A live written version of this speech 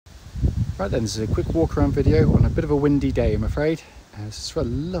Right then, this is a quick walk around video on a bit of a windy day, I'm afraid. This is for a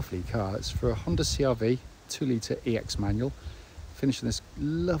lovely car. It's for a Honda CR-V 2-litre EX manual, finished in this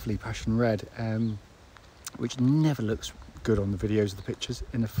lovely passion red, which never looks good on the videos or the pictures.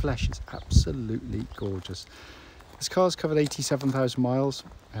 In the flesh, it's absolutely gorgeous. This car's covered 87,000 miles,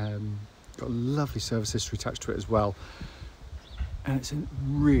 got a lovely service history attached to it as well, and it's in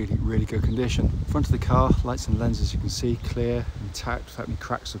really good condition. Front of the car, lights and lenses, you can see clear, intact, without any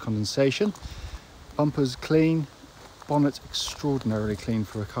cracks or condensation. Bumpers clean, bonnet extraordinarily clean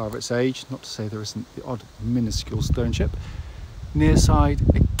for a car of its age, not to say there isn't the odd minuscule stone chip. Near side,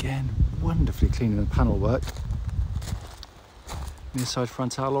 again, wonderfully clean in the panel work. Near side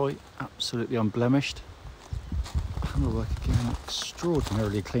front alloy, absolutely unblemished. Panel work again,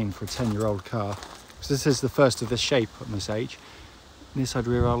 extraordinarily clean for a 10-year-old car, because this is the first of this shape on this age. Near side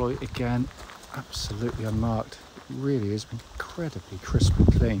rear alloy, again, absolutely unmarked. It really is incredibly crisp and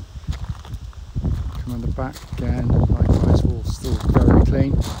clean. Come on the back again, likewise, all still very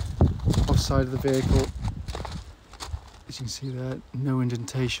clean. Offside of the vehicle, as you can see there, no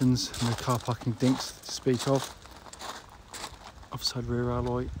indentations, no car parking dinks to speak of. Offside rear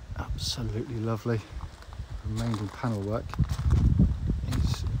alloy, absolutely lovely. Remaining panel work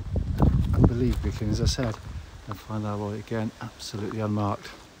is unbelievably clean, as I said. And final alloy again, absolutely unmarked.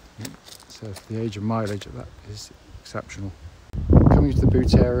 So for the age and mileage, that is exceptional. Coming to the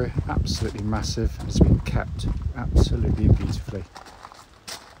boot area, absolutely massive, and it's been kept absolutely beautifully.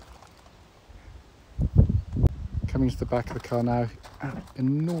 Coming to the back of the car now,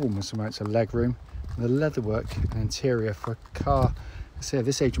 enormous amounts of legroom, and the leatherwork and interior for a car, I say,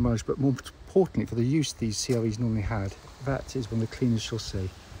 this age and mileage, but more importantly for the use these CR-Vs normally had. That is one of the cleanest you'll see.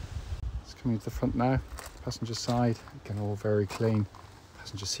 It's coming to the front now. Passenger side, again, all very clean.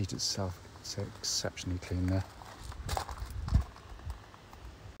 Passenger seat itself, it's exceptionally clean there.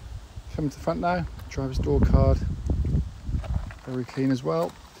 Coming to the front now, driver's door card, very clean as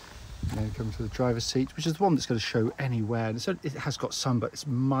well. And then coming to the driver's seat, which is the one that's going to show anywhere. And it has got some, but it's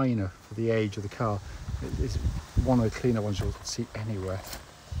minor for the age of the car. It's one of the cleaner ones you'll see anywhere.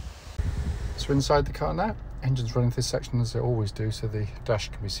 So inside the car now, engine's running through this section as they always do, so the dash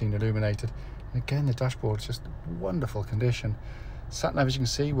can be seen illuminated. And again, the dashboard is just wonderful condition. Sat nav, as you can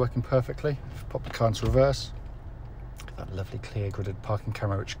see, working perfectly. Pop the car into reverse. That lovely clear gridded parking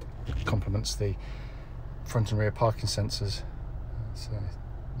camera, which complements the front and rear parking sensors. It's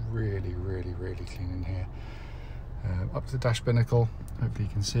really clean in here. Up to the dash binnacle, hopefully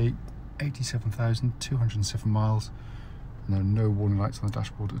you can see 87,207 miles. No warning lights on the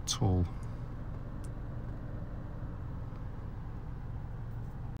dashboard at all.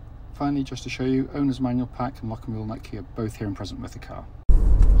 Finally, just to show you, owner's manual pack and lock and wheel nut key are both here and present with the car.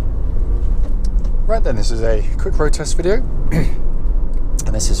 Right then, this is a quick road test video, and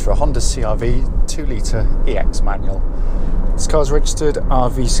this is for a Honda CR-V 2-litre EX manual. This car is registered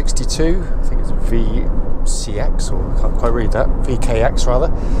RV62, I think it's VCX, or I can't quite read that, VKX rather.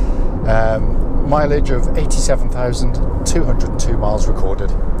 Mileage of 87,202 miles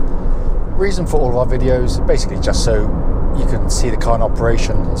recorded. Reason for all of our videos, basically just so you can see the car in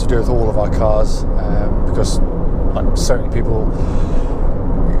operation, as we do with all of our cars, because like so many people,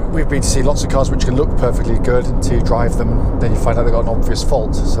 we've been to see lots of cars which can look perfectly good, until you drive them, then you find out they've got an obvious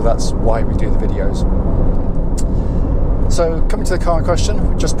fault. So that's why we do the videos. So coming to the car in question,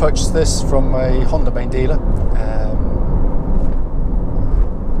 we just purchased this from a Honda main dealer.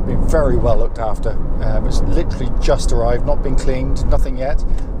 Been very well looked after. It's literally just arrived, not been cleaned, nothing yet,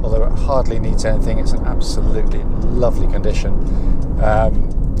 although it hardly needs anything. It's in absolutely lovely condition.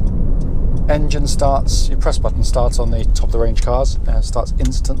 Engine starts, your press button starts on the top of the range cars, starts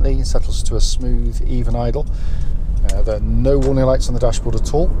instantly and settles to a smooth, even idle. There are no warning lights on the dashboard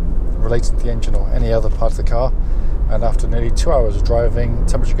at all relating to the engine or any other part of the car. And after nearly 2 hours of driving,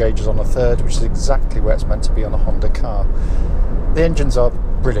 temperature gauge is on a third, which is exactly where it's meant to be on a Honda car. The engines are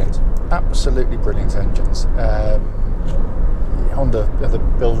brilliant, absolutely brilliant engines. Honda are the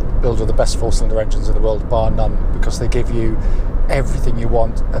builder of the best four-cylinder engines in the world, bar none, because they give you everything you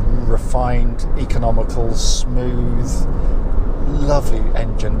want: a refined, economical, smooth, lovely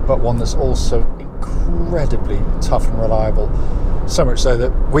engine, but one that's also incredibly tough and reliable. So much so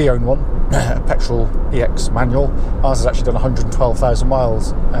that we own one, a petrol EX manual. Ours has actually done 112,000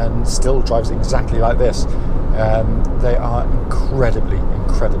 miles and still drives exactly like this. They are incredibly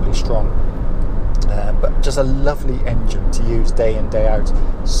strong, but just a lovely engine to use day in, day out.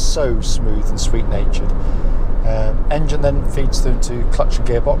 So smooth and sweet-natured. Engine then feeds through into clutch and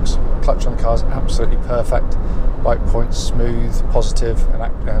gearbox. Clutch on the car is absolutely perfect. Bike points smooth, positive,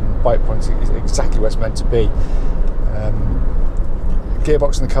 and bike points is exactly where it's meant to be.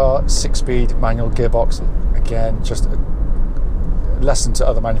 Gearbox in the car, 6-speed manual gearbox. Again, just a lesson to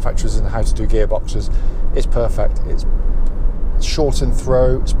other manufacturers in how to do gearboxes. It's perfect. It's short in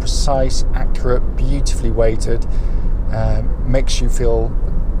throw, it's precise, accurate, beautifully weighted, makes you feel,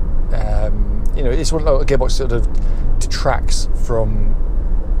 it's one of the gearbox sort of detracts from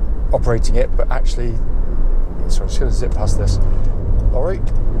operating it, but actually, sorry, I'm just going to zip past this lorry.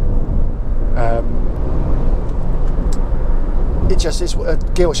 It's a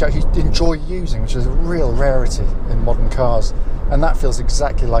gearbox you actually enjoy using, which is a real rarity in modern cars, and that feels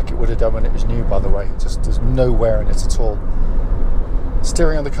exactly like it would have done when it was new, by the way. Just there's no wear in it at all.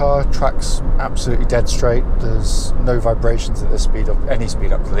 Steering on the car tracks absolutely dead straight. There's no vibrations at this speed, or any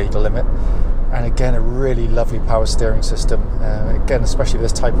speed up to the legal limit. And again, a really lovely power steering system. Again, especially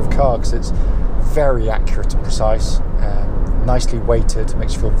this type of car, because it's very accurate and precise, nicely weighted,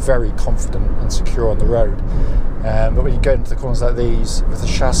 makes you feel very confident and secure on the road. But when you go into the corners like these with the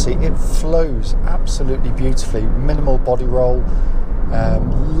chassis, it flows absolutely beautifully. Minimal body roll,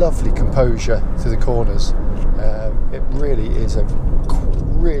 lovely composure through the corners. It really is a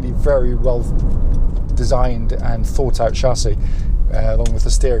really very well designed and thought out chassis, along with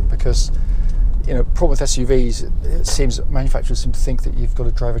the steering, because problem with SUVs, it seems that manufacturers seem to think that you've got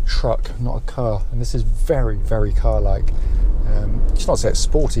to drive a truck, not a car, and this is very, very car-like. It's not to say it's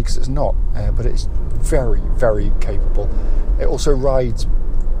sporty, because it's not, but it's very, very capable. It also rides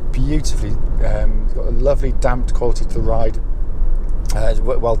beautifully. It's got a lovely damped quality to the ride. It's a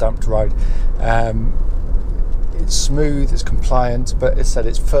well damped ride. It's smooth, it's compliant, but as I said,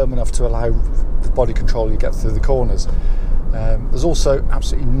 it's firm enough to allow the body control you get through the corners. There's also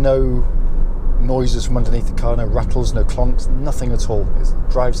absolutely no noises from underneath the car, no rattles, no clonks, nothing at all. It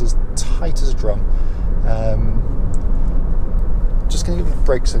drives as tight as a drum. Just going to give the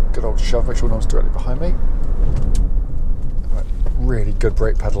brakes a good old shove, make sure no one's directly behind me. Really good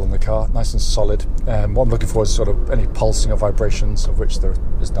brake pedal in the car, nice and solid. What I'm looking for is sort of any pulsing or vibrations, of which there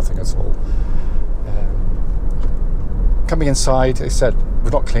is nothing at all. Coming inside, I said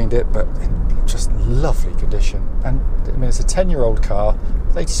we've not cleaned it, but in just lovely condition. And I mean, it's a 10-year-old car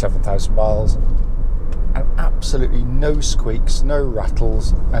with 87,000 miles, and absolutely no squeaks, no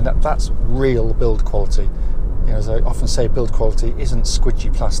rattles, and that's real build quality. As I often say, build quality isn't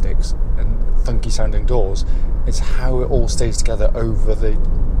squidgy plastics and funky sounding doors. It's how it all stays together over the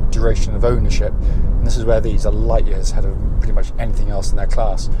duration of ownership, and this is where these are light years ahead of pretty much anything else in their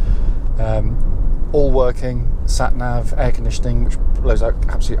class. All working, sat nav, air conditioning, which blows out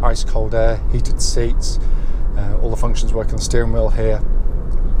absolutely ice cold air, heated seats, all the functions work on the steering wheel here,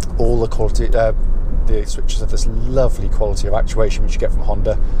 all the quality, the switches have this lovely quality of actuation which you get from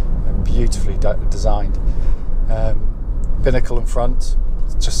Honda, and beautifully designed. Binnacle in front,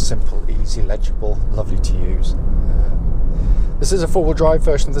 just simple, easy, legible, lovely to use. This is a four-wheel drive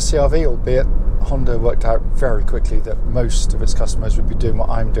version of the CR-V, albeit Honda worked out very quickly that most of its customers would be doing what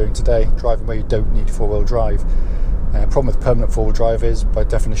I'm doing today, driving where you don't need four-wheel drive. Problem with permanent four-wheel drive is, by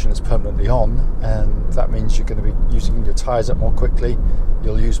definition, it's permanently on, and that means you're going to be using your tyres up more quickly,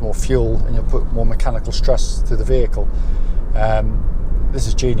 you'll use more fuel, and you'll put more mechanical stress through the vehicle. This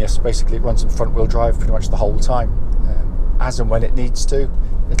is genius. Basically, it runs in front-wheel drive pretty much the whole time. As and when it needs to,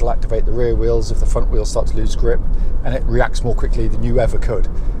 it'll activate the rear wheels if the front wheels start to lose grip, and it reacts more quickly than you ever could,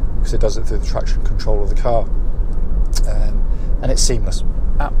 because it does it through the traction control of the car. And it's seamless.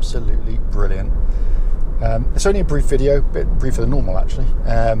 Absolutely brilliant. It's only a brief video, a bit briefer than normal actually.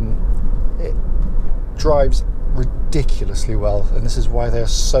 It drives ridiculously well, and this is why they are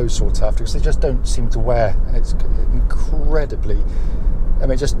so sought after, because they just don't seem to wear, and it's incredibly,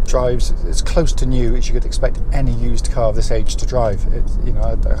 it just drives as close to new as you could expect any used car of this age to drive. It's,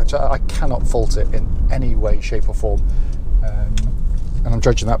 I cannot fault it in any way, shape or form, and I'm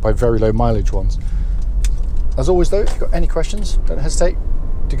judging that by very low mileage ones. As always though, if you've got any questions, don't hesitate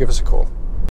to give us a call.